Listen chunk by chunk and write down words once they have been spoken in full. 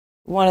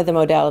One of the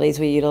modalities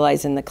we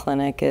utilize in the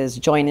clinic is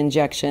joint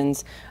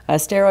injections.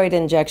 Steroid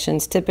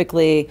injections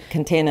typically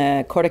contain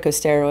a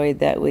corticosteroid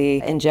that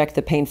we inject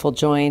the painful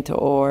joint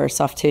or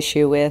soft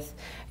tissue with.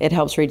 It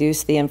helps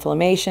reduce the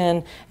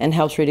inflammation and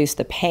helps reduce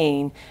the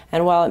pain.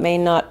 And while it may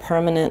not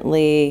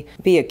permanently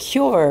be a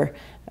cure,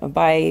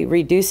 by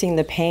reducing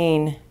the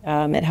pain,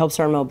 it helps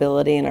our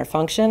mobility and our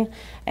function,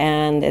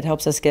 and it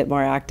helps us get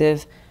more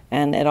active.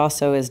 And it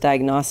also is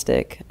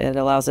diagnostic. It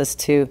allows us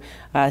to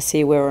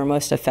see where we're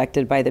most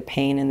affected by the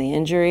pain and the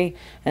injury.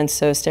 And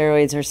so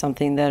steroids are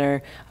something that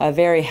are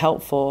very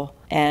helpful.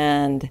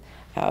 And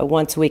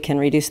once we can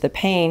reduce the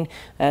pain,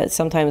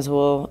 sometimes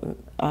we'll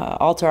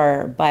alter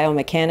our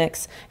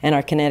biomechanics and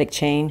our kinetic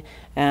chain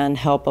and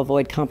help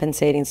avoid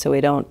compensating so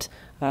we don't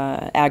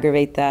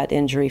aggravate that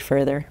injury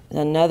further.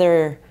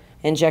 Another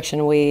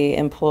injection we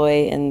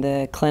employ in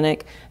the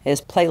clinic is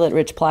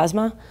platelet-rich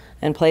plasma.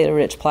 And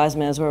platelet-rich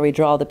plasma is where we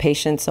draw the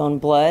patient's own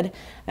blood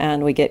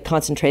and we get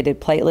concentrated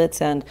platelets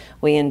and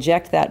we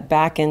inject that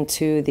back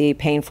into the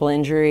painful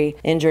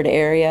injured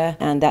area,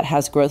 and that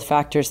has growth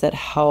factors that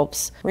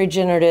helps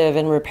regenerative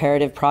and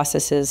reparative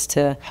processes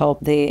to help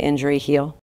the injury heal.